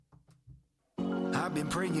I've been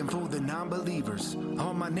praying for the non-believers.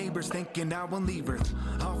 All my neighbors thinking I won't leave Earth.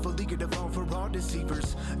 Awful eager to fall for all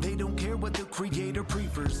deceivers. They don't care what the Creator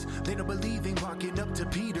prefers. They don't believe in walking up to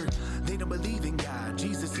Peter. They don't believe in God,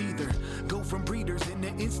 Jesus either. Go from breeders into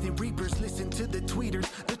instant reapers. Listen to the tweeters,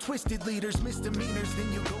 the twisted leaders, misdemeanors.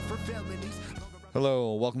 Then you go for felonies.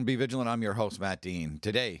 Hello, welcome to Be Vigilant. I'm your host, Matt Dean.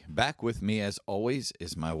 Today, back with me as always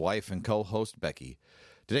is my wife and co-host, Becky.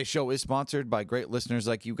 Today's show is sponsored by great listeners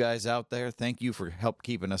like you guys out there. Thank you for help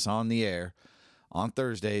keeping us on the air on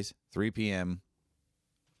Thursdays, 3 p.m.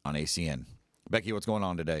 on ACN. Becky, what's going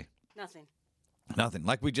on today? Nothing.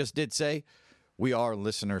 Like we just did say, we are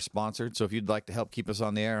listener-sponsored, so if you'd like to help keep us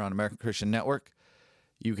on the air on American Christian Network,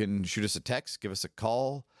 you can shoot us a text, give us a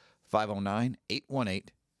call,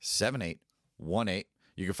 509-818-7818.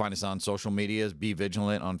 You can find us on social medias, Be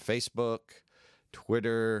Vigilant on Facebook,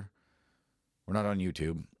 Twitter. We're not on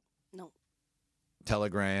YouTube. No.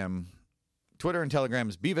 Telegram. Twitter and Telegram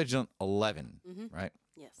is Be Vigilant 11, right?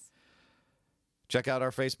 Yes. Check out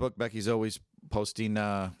our Facebook. Becky's always posting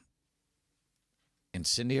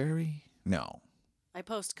incendiary? No. I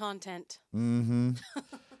post content.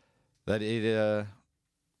 That it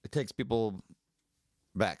takes people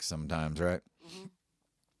back sometimes, right?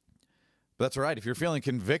 But that's all right. If you're feeling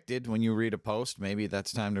convicted when you read a post, maybe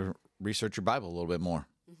that's time to research your Bible a little bit more.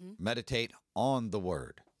 Meditate on the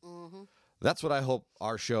Word. That's what I hope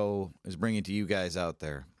our show is bringing to you guys out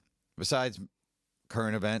there. Besides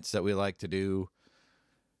current events that we like to do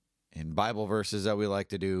and Bible verses that we like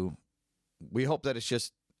to do, we hope that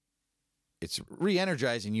it's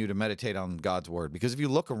re-energizing you to meditate on God's Word. Because if you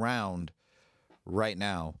look around right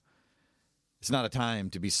now, it's not a time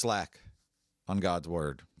to be slack on God's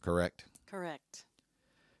Word, correct? Correct.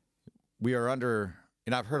 We are under,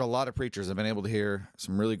 and I've heard a lot of preachers. I've been able to hear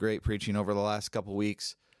some really great preaching over the last couple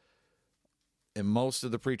weeks. And most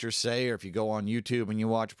of the preachers say, or if you go on YouTube and you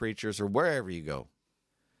watch preachers or wherever you go,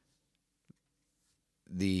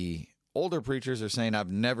 the older preachers are saying, I've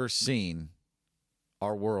never seen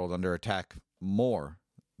our world under attack more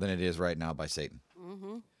than it is right now by Satan.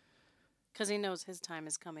 Because he knows his time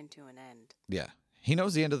is coming to an end. Yeah. He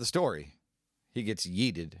knows the end of the story. He gets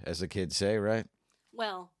yeeted, as the kids say, right?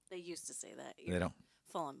 Well, they used to say that. They don't.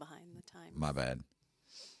 Falling behind the time. My bad.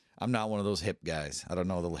 I'm not one of those hip guys. I don't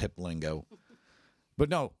know the hip lingo. But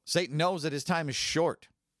no, Satan knows that his time is short.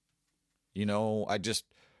 You know, I just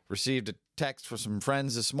received a text from some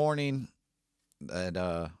friends this morning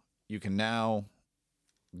that you can now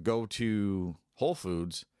go to Whole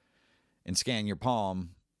Foods and scan your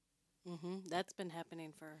palm. That's been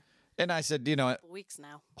happening for and I said, you know, weeks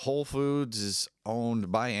now. Whole Foods is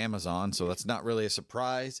owned by Amazon, so that's not really a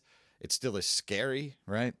surprise. It still is scary,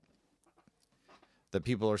 right? That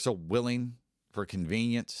people are so willing for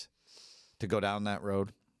convenience to go down that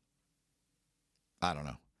road. I don't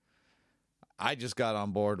know. I just got on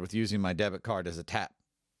board with using my debit card as a tap.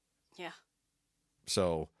 Yeah.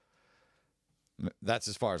 So that's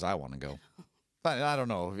as far as I want to go. I don't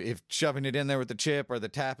know if shoving it in there with the chip or the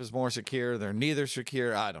tap is more secure. They're neither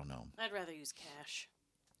secure. I don't know. I'd rather use cash.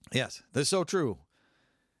 Yes, that's so true.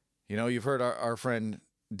 You know, you've heard our friend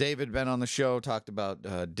David been on the show, talked about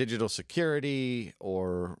digital security,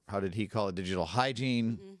 or how did he call it? Digital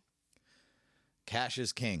hygiene. Cash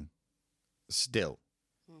is king. Still.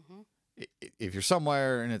 If you're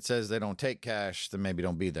somewhere and it says they don't take cash, then maybe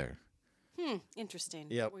don't be there. Interesting.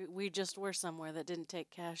 Yep. We just were somewhere that didn't take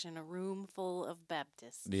cash in a room full of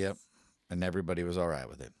Baptists. Yep. And everybody was all right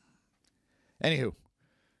with it. Anywho,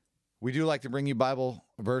 we do like to bring you Bible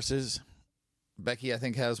verses. Becky, I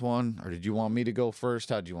think, has one. Or did you want me to go first?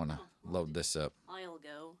 How do you want to load this up? I'll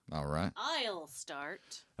go. All right. I'll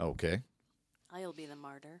start. Okay. I'll be the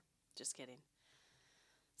martyr. Just kidding.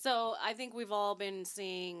 So I think we've all been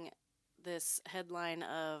seeing this headline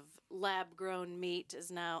of lab-grown meat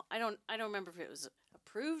is now. I don't remember if it was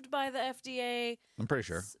approved by the FDA. I'm pretty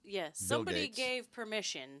sure. Yes, Bill somebody Gates. gave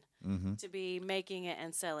permission to be making it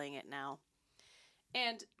and selling it now.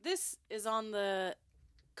 And this is on the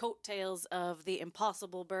coattails of the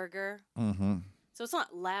Impossible Burger. So it's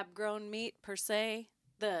not lab-grown meat per se,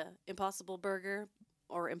 the Impossible Burger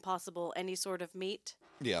or Impossible any sort of meat.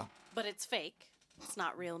 Yeah. But it's fake. It's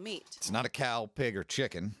not real meat. It's not a cow, pig, or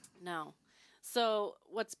chicken. No. So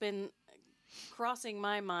what's been crossing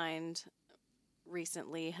my mind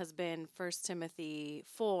recently has been 1 Timothy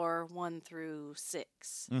 4, 1 through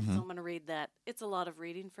 6. So I'm going to read that. It's a lot of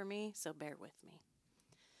reading for me, so bear with me.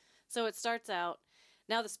 So it starts out,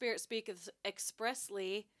 Now the Spirit speaketh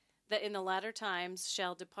expressly that in the latter times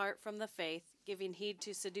shall depart from the faith, giving heed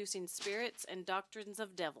to seducing spirits and doctrines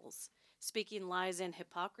of devils, speaking lies in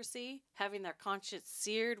hypocrisy, having their conscience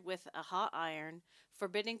seared with a hot iron,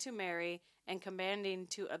 forbidding to marry, and commanding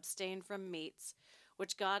to abstain from meats,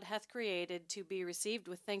 which God hath created to be received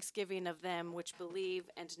with thanksgiving of them which believe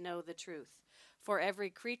and know the truth. For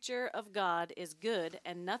every creature of God is good,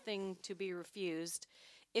 and nothing to be refused,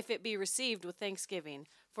 if it be received with thanksgiving,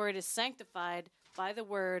 for it is sanctified by the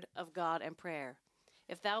word of God and prayer.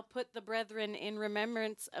 If thou put the brethren in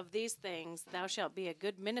remembrance of these things, thou shalt be a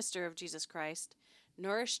good minister of Jesus Christ,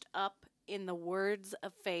 nourished up in the words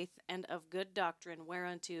of faith and of good doctrine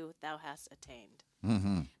whereunto thou hast attained.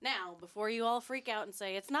 Now, before you all freak out and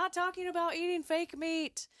say, it's not talking about eating fake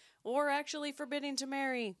meat or actually forbidding to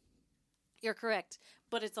marry, you're correct,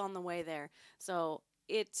 but it's on the way there. So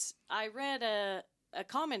I read a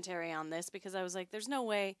commentary on this because I was like, there's no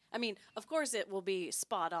way. I mean, of course it will be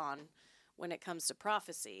spot on when it comes to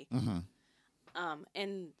prophecy,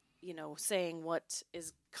 and, saying what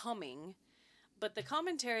is coming. But the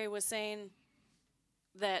commentary was saying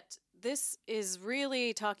that this is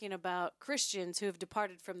really talking about Christians who have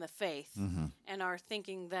departed from the faith and are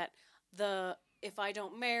thinking that if I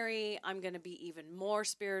don't marry, I'm going to be even more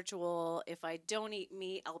spiritual. If I don't eat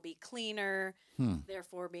meat, I'll be cleaner,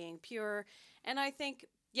 therefore being pure. And I think,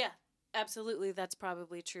 yeah, absolutely, that's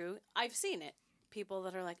probably true. I've seen it. People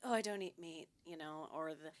that are like, oh, I don't eat meat,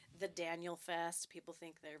 or the Daniel fast. People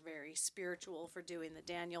think they're very spiritual for doing the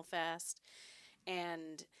Daniel fast.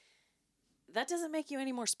 And that doesn't make you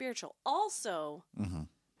any more spiritual. Also,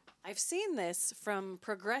 I've seen this from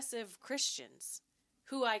progressive Christians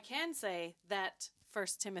who I can say that 1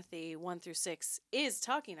 Timothy 1-6 is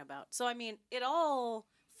talking about. So, I mean, it all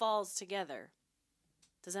falls together.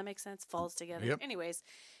 Does that make sense? Falls together. Yep. Anyways,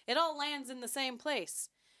 it all lands in the same place.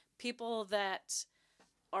 People that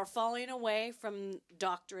are falling away from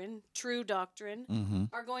doctrine, true doctrine,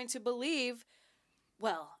 are going to believe,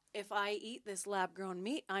 well, if I eat this lab-grown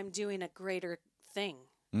meat, I'm doing a greater thing.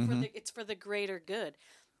 It's for the greater good.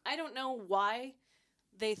 I don't know why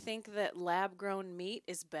they think that lab-grown meat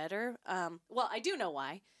is better. Well, I do know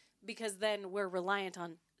why. Because then we're reliant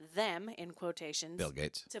on them, in quotations, Bill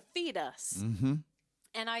Gates, to feed us.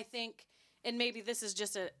 And I think, and maybe this is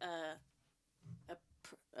just a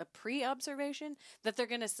pre-observation, that they're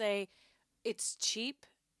going to say it's cheap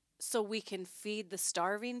so we can feed the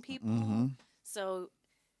starving people. So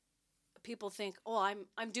people think, oh,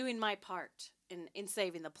 I'm doing my part in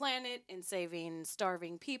saving the planet, in saving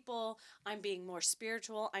starving people. I'm being more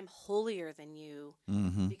spiritual. I'm holier than you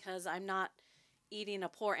because I'm not eating a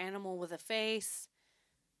poor animal with a face.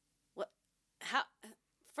 How?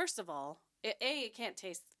 First of all, it can't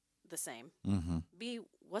taste the same. B,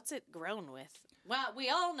 what's it grown with? Well, we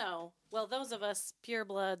all know. Well, those of us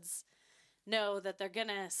purebloods know that they're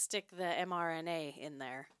gonna stick the mRNA in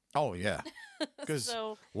there. Oh, yeah. Because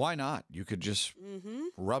So- why not? You could just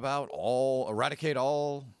eradicate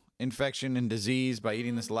all infection and disease by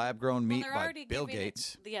eating this lab-grown meat they're by already Bill giving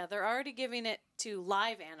Gates. they're already giving it to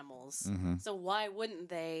live animals. So why wouldn't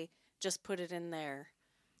they just put it in their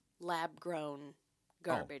lab-grown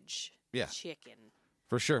garbage yeah. chicken?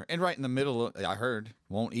 For sure. And right in the middle, I heard,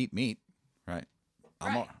 won't eat meat, right?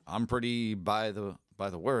 Right. I'm pretty by the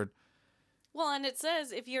word. Well, and it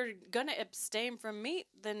says if you're going to abstain from meat,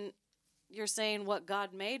 then you're saying what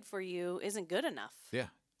God made for you isn't good enough. Yeah.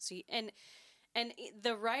 So, and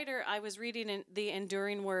the writer, I was reading in the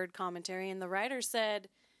Enduring Word commentary, and the writer said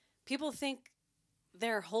people think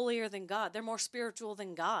they're holier than God. They're more spiritual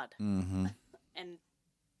than God. And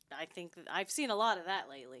I think I've seen a lot of that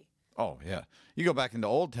lately. Oh, yeah. You go back into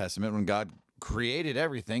Old Testament when God created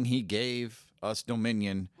everything, he gave us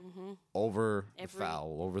dominion over the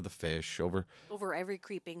fowl, over the fish, over every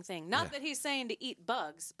creeping thing. Not that he's saying to eat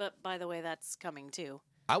bugs, but by the way, that's coming too.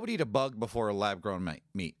 I would eat a bug before a lab-grown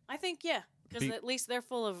meat. I think, yeah, because at least they're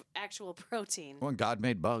full of actual protein. When God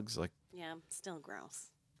made bugs, like... Yeah, still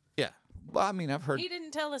gross. Yeah. Well, I mean, I've heard... He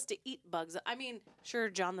didn't tell us to eat bugs. I mean,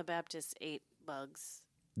 sure, John the Baptist ate bugs.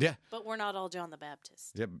 Yeah. But we're not all John the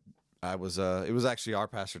Baptist. Yeah. It was actually our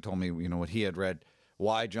pastor told me, what he had read,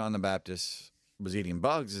 why John the Baptist was eating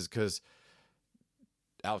bugs is because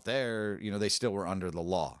out there, they still were under the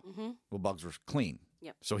law. Well, bugs were clean.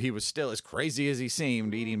 Yep. So he was still, as crazy as he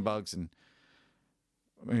seemed, eating bugs. And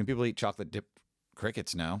I mean, people eat chocolate dipped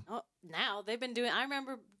crickets now. Oh, now they've been doing. I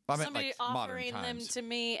remember somebody like offering modern them times. to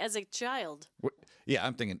me as a child. Yeah,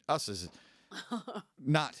 I'm thinking us as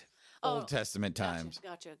not Old Testament times.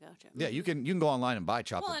 Gotcha. Yeah, you can go online and buy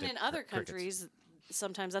chocolate. Well, and in dipped other crickets. countries,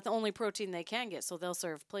 sometimes that's the only protein they can get, so they'll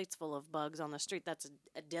serve plates full of bugs on the street. That's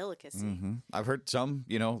a delicacy. I've heard some,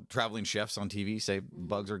 traveling chefs on TV say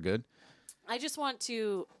bugs are good. I just want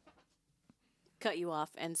to cut you off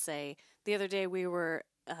and say the other day we were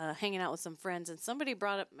hanging out with some friends, and somebody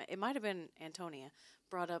brought up, it might have been Antonia,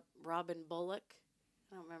 brought up Robin Bullock.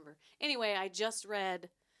 I don't remember. Anyway, I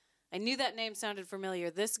knew that name sounded familiar.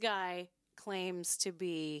 This guy claims to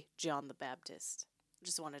be John the Baptist.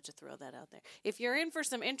 Just wanted to throw that out there. If you're in for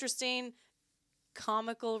some interesting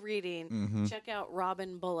comical reading, check out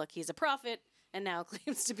Robin Bullock. He's a prophet and now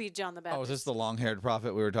claims to be John the Baptist. Oh, is this the long-haired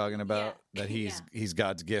prophet we were talking about? Yeah. That he's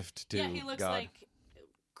God's gift to God? Yeah, he looks like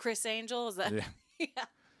Chris Angel. Is that? Yeah. Yeah.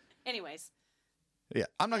 Anyways. Yeah,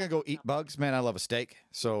 I'm not going to go eat bugs. Man, I love a steak,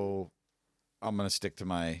 so I'm going to stick to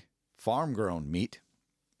my farm-grown meat.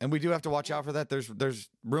 And we do have to watch out for that. There's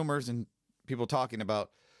rumors and people talking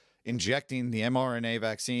about injecting the mRNA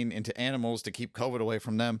vaccine into animals to keep COVID away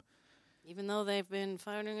from them. Even though they've been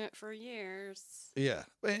fighting it for years. Yeah.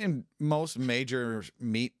 And most major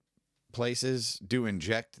meat places do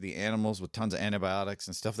inject the animals with tons of antibiotics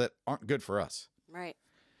and stuff that aren't good for us. Right.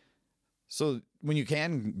 So when you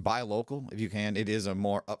can buy local, if you can, it is a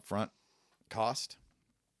more upfront cost.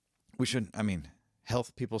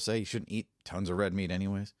 Health people say you shouldn't eat tons of red meat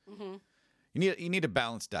anyways. Mm-hmm. You need a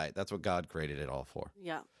balanced diet. That's what God created it all for.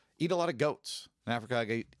 Yeah. Eat a lot of goats. In Africa,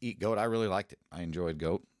 I eat goat. I really liked it. I enjoyed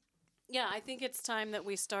goat. Yeah, I think it's time that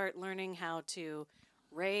we start learning how to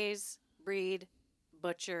raise, breed,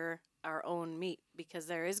 butcher our own meat, because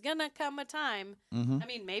there is going to come a time. Mm-hmm. I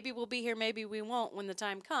mean, maybe we'll be here, maybe we won't when the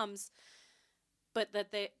time comes, but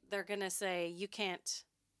that they're going to say you can't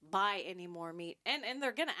buy any more meat. And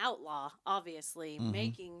they're going to outlaw, obviously,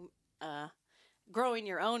 making, growing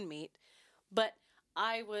your own meat. But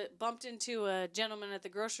I bumped into a gentleman at the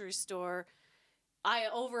grocery store. I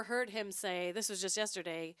overheard him say, this was just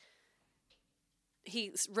yesterday,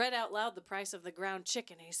 he read out loud the price of the ground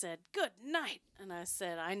chicken. He said, "Good night." And I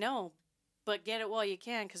said, "I know, but get it while you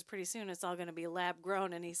can, because pretty soon it's all going to be lab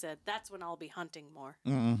grown." And he said, "That's when I'll be hunting more."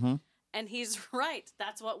 Mm-hmm. And he's right.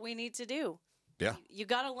 That's what we need to do. Yeah. You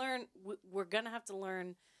got to learn. We're going to have to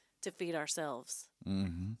learn to feed ourselves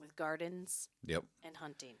with gardens and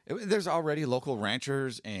hunting. There's already local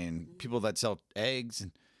ranchers and people that sell eggs,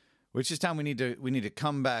 and which is time we need to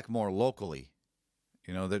come back more locally.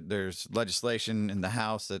 You know, there's legislation in the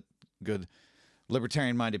House that good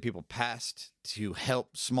libertarian-minded people passed to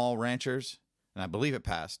help small ranchers, and I believe it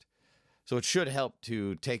passed. So it should help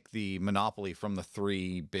to take the monopoly from the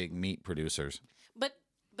three big meat producers. But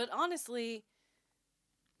honestly,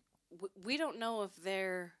 we don't know if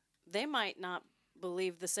they might not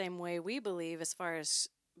believe the same way we believe as far as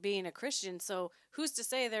being a Christian. So who's to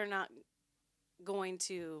say they're not going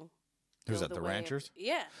to? Who's that? The ranchers?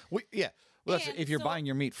 Yeah. Well, if you're buying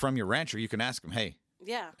your meat from your rancher, you can ask them, "Hey,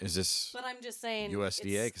 is this?" But I'm just saying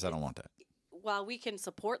USDA, because I don't want that. While we can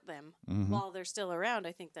support them while they're still around,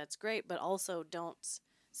 I think that's great. But also, don't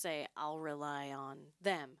say I'll rely on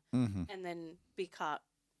them and then be caught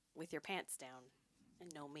with your pants down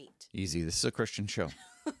and no meat. Easy. This is a Christian show.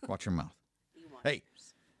 Watch your mouth. Hey.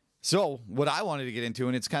 So what I wanted to get into,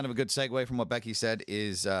 and it's kind of a good segue from what Becky said,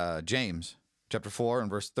 is James chapter 4 and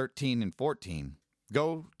verse 13 and 14.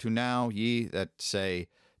 "Go to now, ye that say,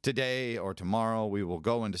 today or tomorrow we will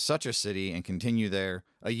go into such a city and continue there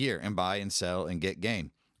a year, and buy and sell and get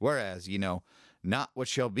gain. Whereas ye know not what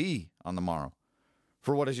shall be on the morrow.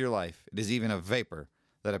 For what is your life? It is even a vapor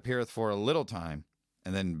that appeareth for a little time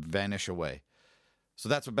and then vanish away." So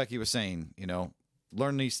that's what Becky was saying,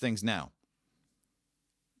 learn these things now.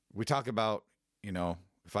 We talk about,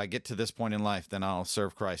 if I get to this point in life, then I'll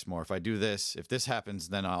serve Christ more. If I do this, if this happens,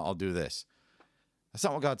 then I'll do this. That's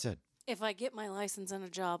not what God said. If I get my license and a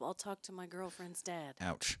job, I'll talk to my girlfriend's dad.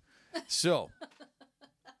 Ouch. So,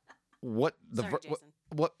 what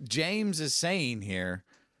James is saying here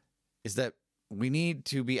is that we need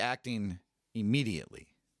to be acting immediately.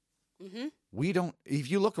 Mm-hmm. If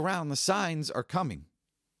you look around, the signs are coming.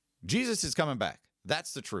 Jesus is coming back.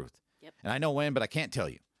 That's the truth. Yep. And I know when, but I can't tell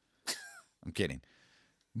you. I'm kidding.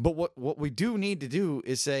 But what we do need to do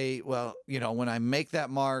is say, well, when I make that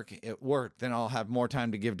mark at work, then I'll have more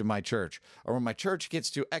time to give to my church. Or when my church gets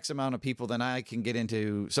to X amount of people, then I can get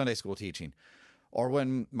into Sunday school teaching. Or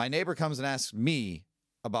when my neighbor comes and asks me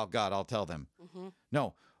about God, I'll tell them. Mm-hmm.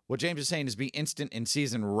 No, what James is saying is be instant in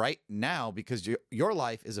season right now, because your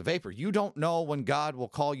life is a vapor. You don't know when God will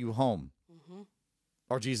call you home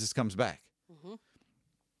or Jesus comes back. Mm-hmm.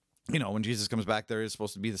 When Jesus comes back, there is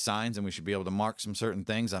supposed to be the signs, and we should be able to mark some certain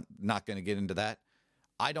things. I'm not going to get into that.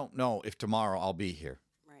 I don't know if tomorrow I'll be here.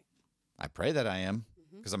 Right. I pray that I am,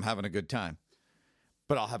 because I'm having a good time.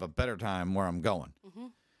 But I'll have a better time where I'm going. Mm-hmm.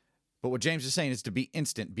 But what James is saying is to be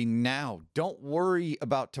instant, be now. Don't worry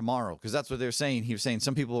about tomorrow, because that's what they're saying. He was saying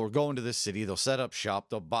some people will go into this city, they'll set up shop,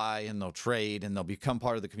 they'll buy and they'll trade, and they'll become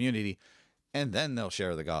part of the community, and then they'll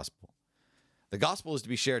share the gospel. The gospel is to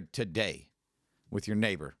be shared today with your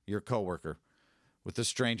neighbor, your coworker, with the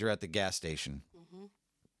stranger at the gas station. Mm-hmm.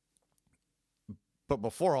 But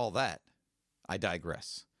before all that, I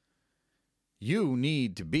digress. You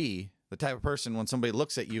need to be the type of person when somebody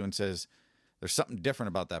looks at you and says, there's something different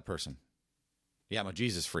about that person. Yeah, I'm a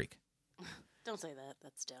Jesus freak. Don't say that.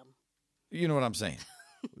 That's dumb. You know what I'm saying?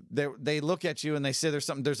 They look at you and they say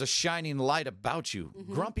there's a shining light about you.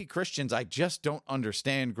 Mm-hmm. Grumpy Christians, I just don't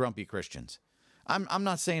understand grumpy Christians. I'm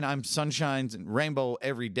not saying I'm sunshines and rainbow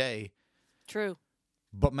every day. True.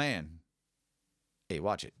 But man, hey,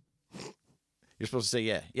 watch it. You're supposed to say,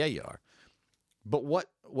 yeah. Yeah, you are. But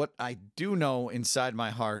what I do know inside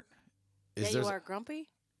my heart is you are grumpy?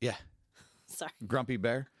 Yeah. Sorry. Grumpy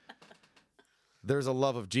bear. There's a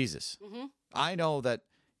love of Jesus. Mm-hmm. I know that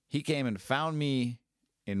he came and found me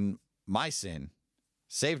in my sin,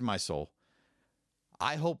 saved my soul.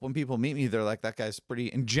 I hope when people meet me, they're like, that guy's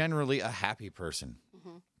pretty, and generally a happy person.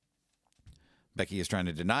 Mm-hmm. Becky is trying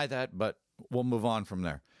to deny that, but we'll move on from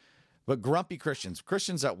there. But grumpy Christians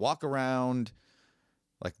that walk around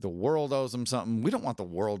like the world owes them something. We don't want the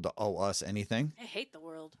world to owe us anything. I hate the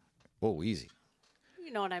world. Oh, easy.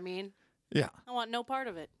 You know what I mean? Yeah. I want no part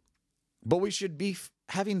of it. But we should be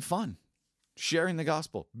having fun, sharing the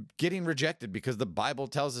gospel, getting rejected because the Bible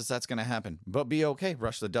tells us that's going to happen. But be okay.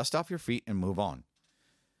 Brush the dust off your feet and move on.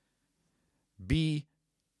 Be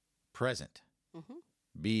present. Mm-hmm.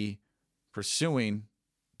 Be pursuing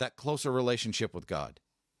that closer relationship with God.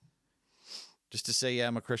 Just to say, yeah,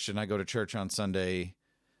 I'm a Christian. I go to church on Sunday,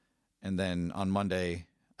 and then on Monday,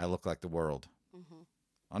 I look like the world. Mm-hmm.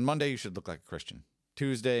 On Monday, you should look like a Christian.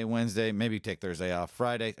 Tuesday, Wednesday, maybe take Thursday off.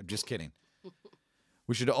 Friday, I'm just kidding.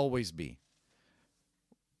 We should always be.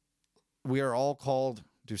 We are all called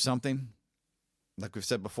to something. Like we've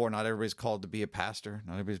said before, not everybody's called to be a pastor.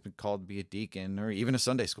 Not everybody's been called to be a deacon or even a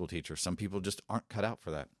Sunday school teacher. Some people just aren't cut out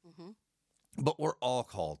for that. Mm-hmm. But we're all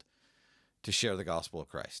called to share the gospel of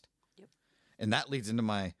Christ. Yep. And that leads into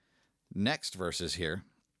my next verses here.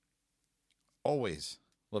 Always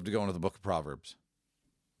love to go into the book of Proverbs.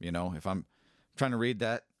 You know, if I'm trying to read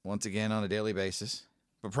that once again on a daily basis.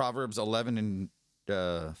 But Proverbs 11 and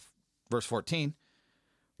verse 14,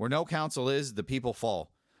 where no counsel is, the people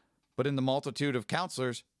fall. But in the multitude of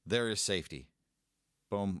counselors, there is safety.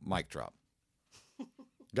 Boom, mic drop.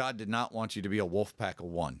 God did not want you to be a wolf pack of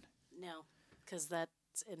one. No, because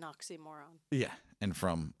that's an oxymoron. Yeah, and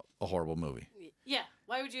from a horrible movie. Yeah,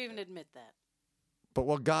 why would you even admit that? But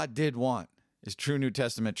what God did want is true New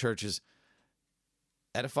Testament churches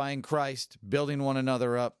edifying Christ, building one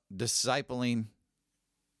another up, discipling,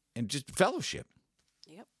 and just fellowship.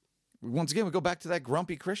 Yep. Once again, we go back to that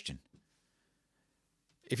grumpy Christian.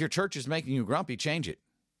 If your church is making you grumpy, change it.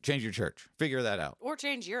 Change your church. Figure that out. Or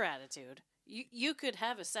change your attitude. You could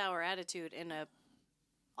have a sour attitude in a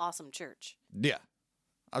awesome church. Yeah.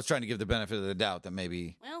 I was trying to give the benefit of the doubt that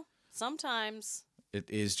maybe... Well, sometimes... It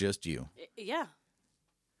is just you. Yeah.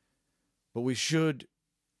 But we should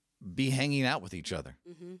be hanging out with each other.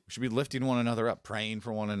 Mm-hmm. We should be lifting one another up, praying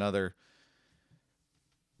for one another,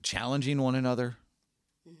 challenging one another,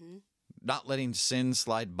 mm-hmm. not letting sin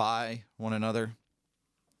slide by one another.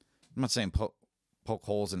 I'm not saying poke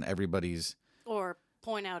holes in everybody's... Or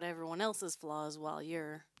point out everyone else's flaws while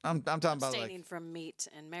you're... I'm talking about abstaining from meat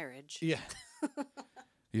and marriage. Yeah.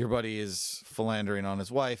 Your buddy is philandering on his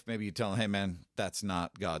wife. Maybe you tell him, hey, man, that's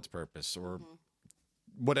not God's purpose, or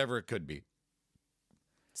mm-hmm. whatever it could be.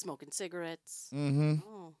 Smoking cigarettes. Mm-hmm.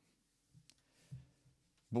 Oh.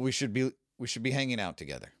 But we should be hanging out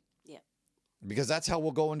together. Yeah. Because that's how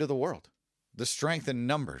we'll go into the world. The strength in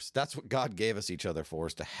numbers. That's what God gave us each other for,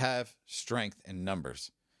 is to have strength in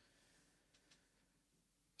numbers.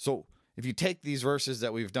 So if you take these verses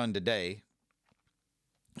that we've done today,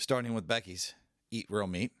 starting with Becky's, eat real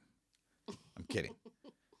meat. I'm kidding.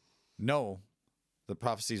 No, the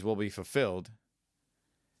prophecies will be fulfilled,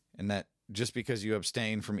 and that just because you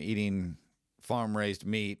abstain from eating farm-raised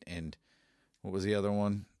meat and what was the other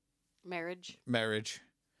one? Marriage.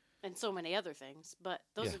 And so many other things, but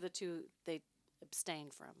those are the two they abstain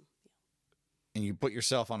from. And you put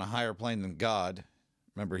yourself on a higher plane than God.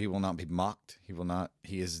 Remember, he will not be mocked.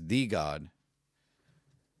 He is the God.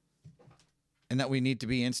 And that we need to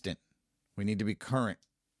be instant. We need to be current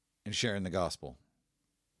in sharing the gospel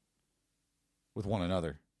with one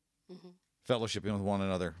another. Mm-hmm. Fellowshipping with one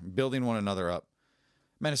another. Building one another up.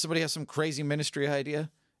 Man, if somebody has some crazy ministry idea,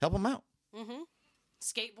 help them out. Mm-hmm.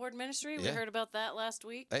 Skateboard ministry, we heard about that last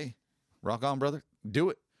week. Hey, Rock on, brother. Do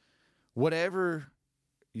it. Whatever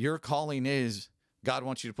your calling is, God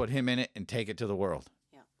wants you to put him in it and take it to the world.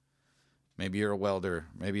 Yeah. Maybe you're a welder.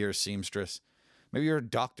 Maybe you're a seamstress. Maybe you're a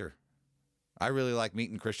doctor. I really like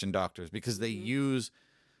meeting Christian doctors because they use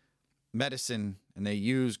medicine and they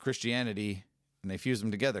use Christianity and they fuse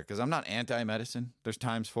them together. Because I'm not anti-medicine. There's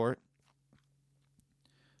times for it.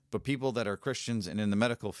 But people that are Christians and in the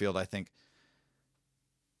medical field, I think,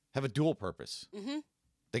 have a dual purpose. Mm-hmm.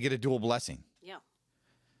 They get a dual blessing. Yeah.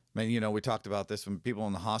 I mean, we talked about this when people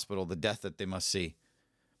in the hospital, the death that they must see.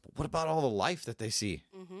 But what about all the life that they see?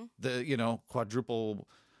 Mm-hmm. The, quadruple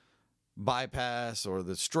bypass or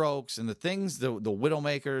the strokes and the things, the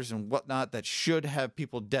widowmakers and whatnot that should have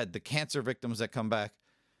people dead, the cancer victims that come back.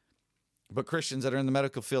 But Christians that are in the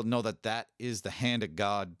medical field know that that is the hand of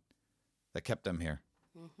God that kept them here.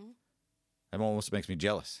 Mm-hmm. It almost makes me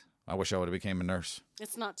jealous. I wish I would have became a nurse.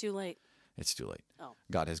 It's not too late. It's too late. Oh.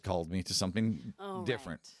 God has called me to something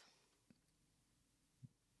different. Right.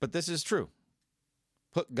 But this is true.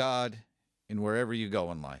 Put God in wherever you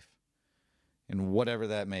go in life, in whatever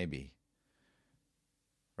that may be.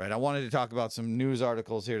 Right? I wanted to talk about some news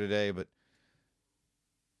articles here today, but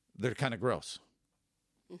they're kind of gross.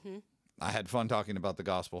 Mm-hmm. I had fun talking about the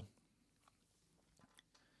gospel.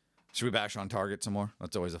 Should we bash on Target some more?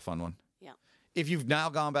 That's always a fun one. Yeah. If you've now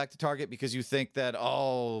gone back to Target because you think that,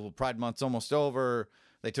 Pride Month's almost over,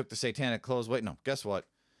 they took the satanic clothes. Wait, no. Guess what?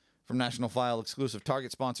 From National File exclusive,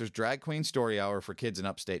 Target sponsors Drag Queen Story Hour for kids in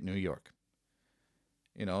upstate New York.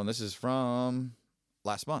 And this is from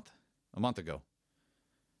last month, a month ago.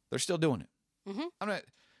 They're still doing it. Mm-hmm.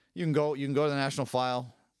 You can go to the National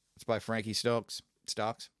File. It's by Frankie Stocks.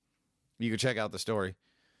 You can check out the story.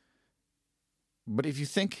 But if you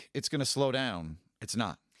think it's going to slow down, it's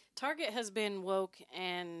not. Target has been woke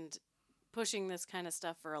and pushing this kind of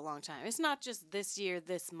stuff for a long time. It's not just this year,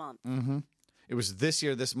 this month. Mm-hmm. It was this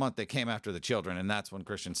year, this month, they came after the children, and that's when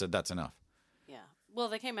Christians said that's enough. Yeah. Well,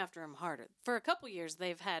 they came after them harder. For a couple years,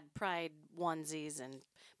 they've had pride onesies,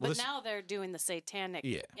 but now they're doing the satanic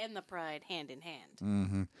and the pride hand in hand.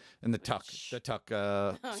 Mm-hmm. And the tuck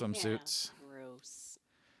swimsuits. Yeah. Gross.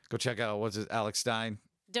 Go check out, what's it, Alex Stein?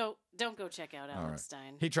 Don't go check out Alex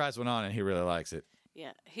Stein. He tries one on, and he really likes it.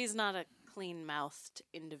 Yeah, he's not a clean-mouthed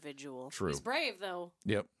individual. True. He's brave, though.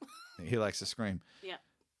 Yep. He likes to scream. Yeah.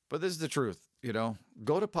 But this is the truth,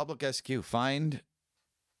 Go to Public SQ. Find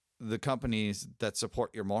the companies that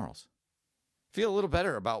support your morals. Feel a little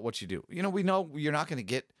better about what you do. We know you're not going to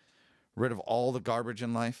get rid of all the garbage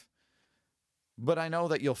in life. But I know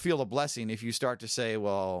that you'll feel a blessing if you start to say,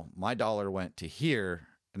 well, my dollar went to here,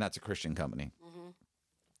 and that's a Christian company. Mm-hmm.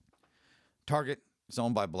 Target is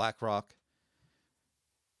owned by BlackRock,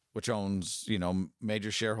 which owns,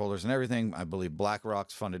 major shareholders and everything. I believe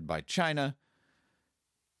BlackRock's funded by China.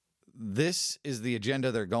 This is the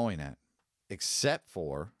agenda they're going at, except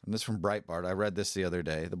for, and this is from Breitbart, I read this the other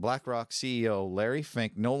day, the BlackRock CEO, Larry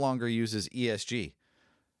Fink, no longer uses ESG.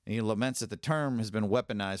 And he laments that the term has been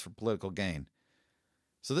weaponized for political gain.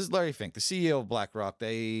 So this is Larry Fink, the CEO of BlackRock.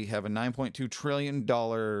 They have a $9.2 trillion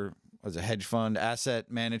hedge fund asset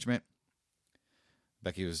management.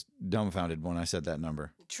 Becky was dumbfounded when I said that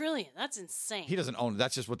number. $1 trillion. That's insane. He doesn't own it.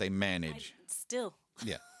 That's just what they manage. Still.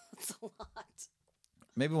 Yeah. That's a lot.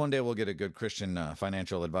 Maybe one day we'll get a good Christian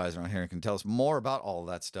financial advisor on here and can tell us more about all of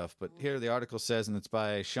that stuff. But here the article says, and it's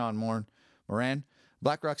by Sean Moran,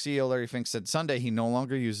 BlackRock CEO Larry Fink said Sunday he no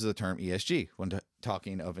longer uses the term ESG when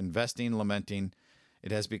talking of investing, lamenting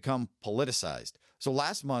it has become politicized. So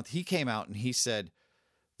last month he came out and he said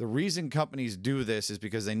the reason companies do this is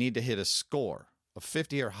because they need to hit a score of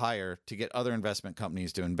 50 or higher to get other investment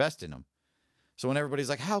companies to invest in them. So when everybody's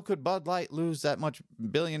like, how could Bud Light lose that much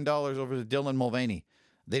 $1 billion over to Dylan Mulvaney?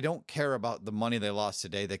 They don't care about the money they lost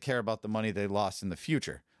today. They care about the money they lost in the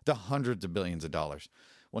future, the hundreds of billions of dollars.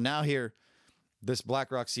 Well, now here, this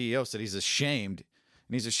BlackRock CEO said he's ashamed.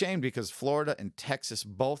 And he's ashamed because Florida and Texas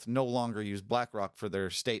both no longer use BlackRock for their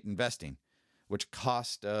state investing, which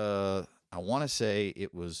cost, I want to say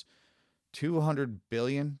it was $200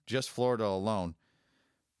 billion, just Florida alone.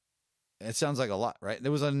 It sounds like a lot, right?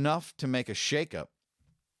 There was enough to make a shakeup.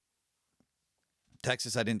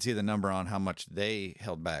 Texas, I didn't see the number on how much they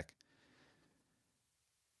held back.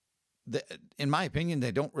 In my opinion,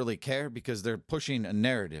 they don't really care because they're pushing a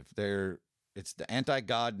narrative. It's the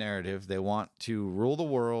anti-God narrative. They want to rule the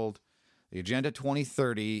world. The Agenda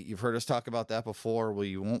 2030, you've heard us talk about that before, where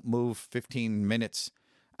you won't move 15 minutes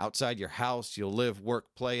outside your house. You'll live,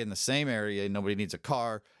 work, play in the same area. Nobody needs a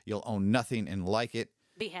car. You'll own nothing and like it.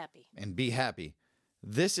 Be happy. And be happy.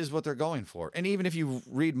 This is what they're going for. And even if you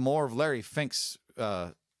read more of Larry Fink's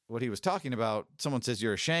what he was talking about, someone says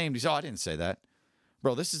you're ashamed. He said, oh, I didn't say that.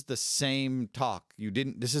 Bro, this is the same talk.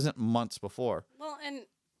 This isn't months before. Well, and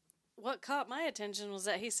what caught my attention was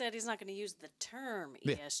that he said he's not going to use the term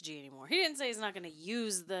ESG anymore. He didn't say he's not going to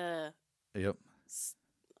use the... Yep.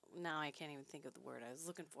 Now I can't even think of the word I was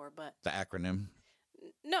looking for, but... The acronym.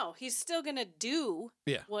 No, he's still going to do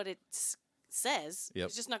what it says. Yep.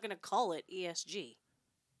 He's just not going to call it ESG.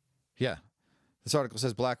 Yeah. This article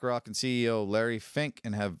says BlackRock and CEO Larry Fink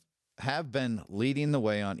have been leading the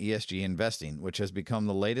way on ESG investing, which has become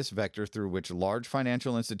the latest vector through which large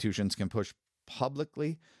financial institutions can push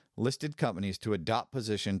publicly listed companies to adopt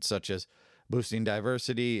positions such as boosting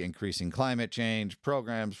diversity, increasing climate change,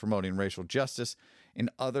 programs promoting racial justice, and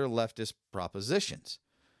other leftist propositions.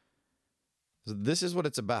 So this is what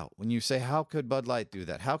it's about. When you say, how could Bud Light do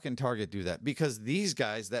that? How can Target do that? Because these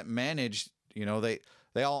guys that manage,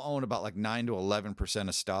 they all own about like 9 to 11%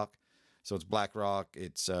 of stock. So it's BlackRock,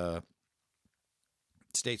 it's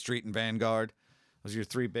State Street and Vanguard. Those are your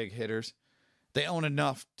three big hitters. They own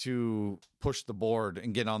enough to push the board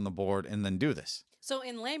and get on the board and then do this. So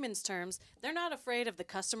in layman's terms, they're not afraid of the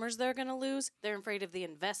customers they're going to lose. They're afraid of the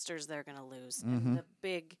investors they're going to lose and the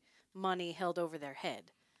big money held over their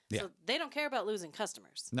head. Yeah. So they don't care about losing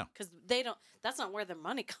customers. No. Because that's not where their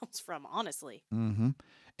money comes from, honestly. Mm-hmm.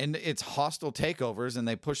 And it's hostile takeovers, and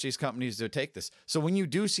they push these companies to take this. So when you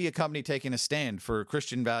do see a company taking a stand for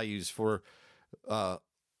Christian values, for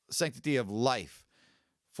sanctity of life,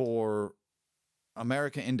 for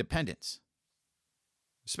American independence,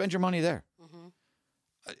 spend your money there. Mm-hmm.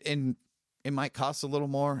 And it might cost a little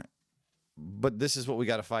more, but this is what we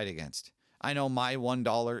got to fight against. I know my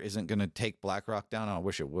 $1 isn't going to take BlackRock down. I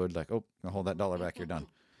wish it would. Like, oh, hold that dollar back. You're done.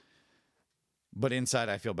 But inside,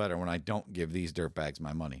 I feel better when I don't give these dirtbags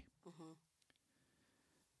my money. Mm-hmm.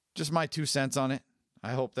 Just my 2 cents on it.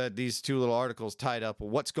 I hope that these two little articles tied up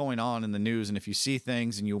what's going on in the news. And if you see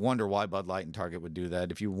things and you wonder why Bud Light and Target would do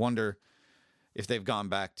that, if you wonder if they've gone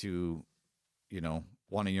back to,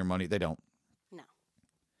 wanting your money, they don't. No.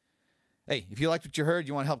 Hey, if you liked what you heard,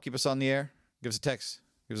 you want to help keep us on the air, give us a text.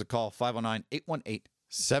 Give us a call,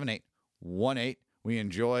 509-818-7818. We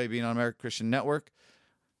enjoy being on American Christian Network.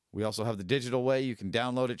 We also have the digital way. You can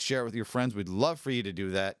download it, share it with your friends. We'd love for you to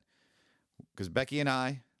do that because Becky and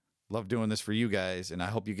I love doing this for you guys, and I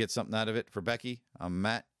hope you get something out of it. For Becky, I'm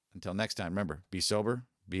Matt. Until next time, remember, be sober,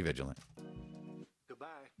 be vigilant. Goodbye.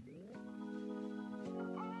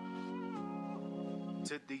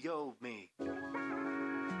 To the old me.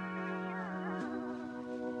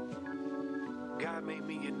 God made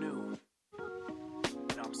me anew,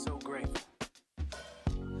 and I'm so grateful.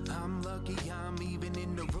 I'm lucky I'm even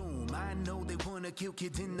in the room. I know they want to kill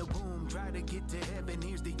kids in the womb. Try to get to heaven,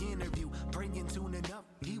 here's the interview. Praying soon enough,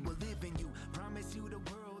 he will live in you.